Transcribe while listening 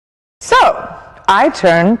So, I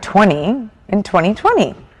turned 20 in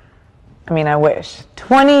 2020. I mean, I wish.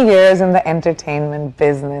 20 years in the entertainment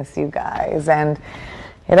business, you guys. And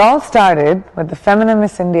it all started with the Feminine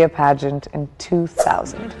Miss India pageant in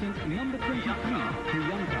 2000.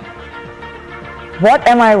 What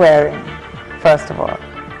am I wearing, first of all?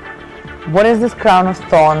 What is this crown of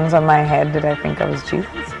thorns on my head? Did I think I was Jesus?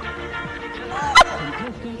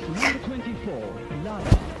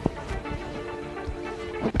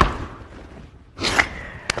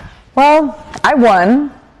 Well, I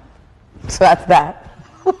won, so that's that.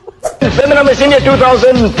 Feminine Miss India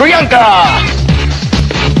 2000, Priyanka!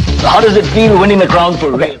 How does it feel winning the crown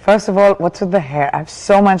for real? First of all, what's with the hair? I have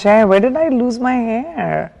so much hair. Where did I lose my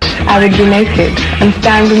hair? I would be naked and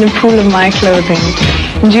stand in a pool of my clothing,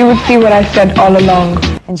 and you would see what I said all along.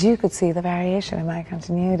 And you could see the variation in my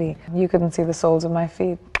continuity. You couldn't see the soles of my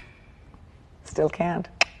feet. Still can't.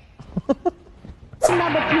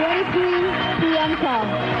 Number 23,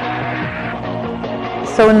 Priyanka.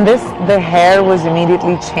 So in this, the hair was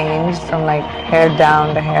immediately changed from like hair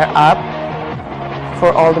down to hair up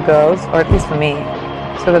for all the girls, or at least for me,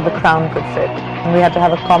 so that the crown could fit. And we had to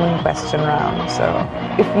have a common question round. So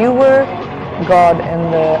if you were God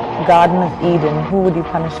in the Garden of Eden, who would you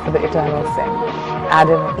punish for the eternal sin?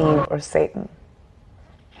 Adam, Eve, or Satan?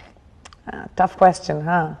 Tough question,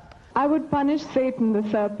 huh? I would punish Satan the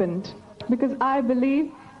serpent because I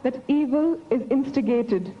believe that evil is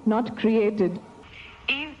instigated, not created.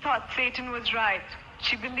 Eve thought Satan was right.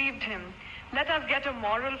 She believed him. Let us get a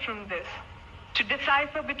moral from this. To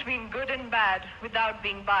decipher between good and bad without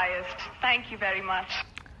being biased. Thank you very much.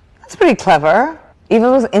 That's pretty clever.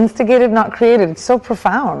 Evil was instigated, not created. It's so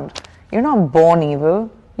profound. You're not born evil.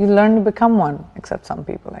 You learn to become one. Except some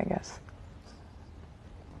people, I guess.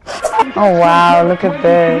 Oh wow, look at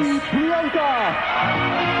this.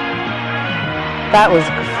 That was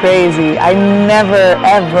crazy. I never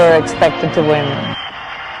ever expected to win.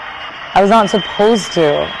 I was not supposed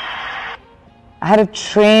to. I had a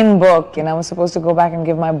train book and I was supposed to go back and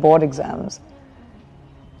give my board exams.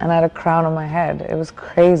 And I had a crown on my head. It was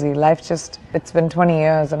crazy. Life just, it's been 20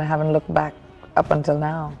 years and I haven't looked back up until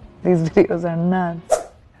now. These videos are nuts.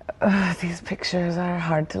 These pictures are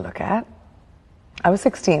hard to look at. I was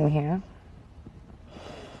 16 here.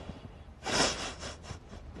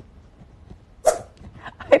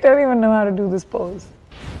 I don't even know how to do this pose.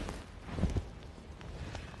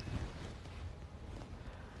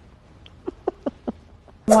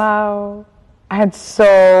 Wow. I had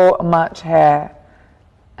so much hair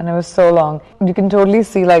and it was so long. You can totally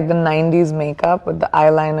see like the 90s makeup with the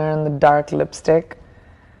eyeliner and the dark lipstick.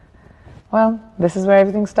 Well, this is where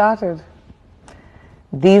everything started.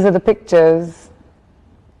 These are the pictures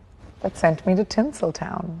that sent me to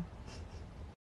Tinseltown.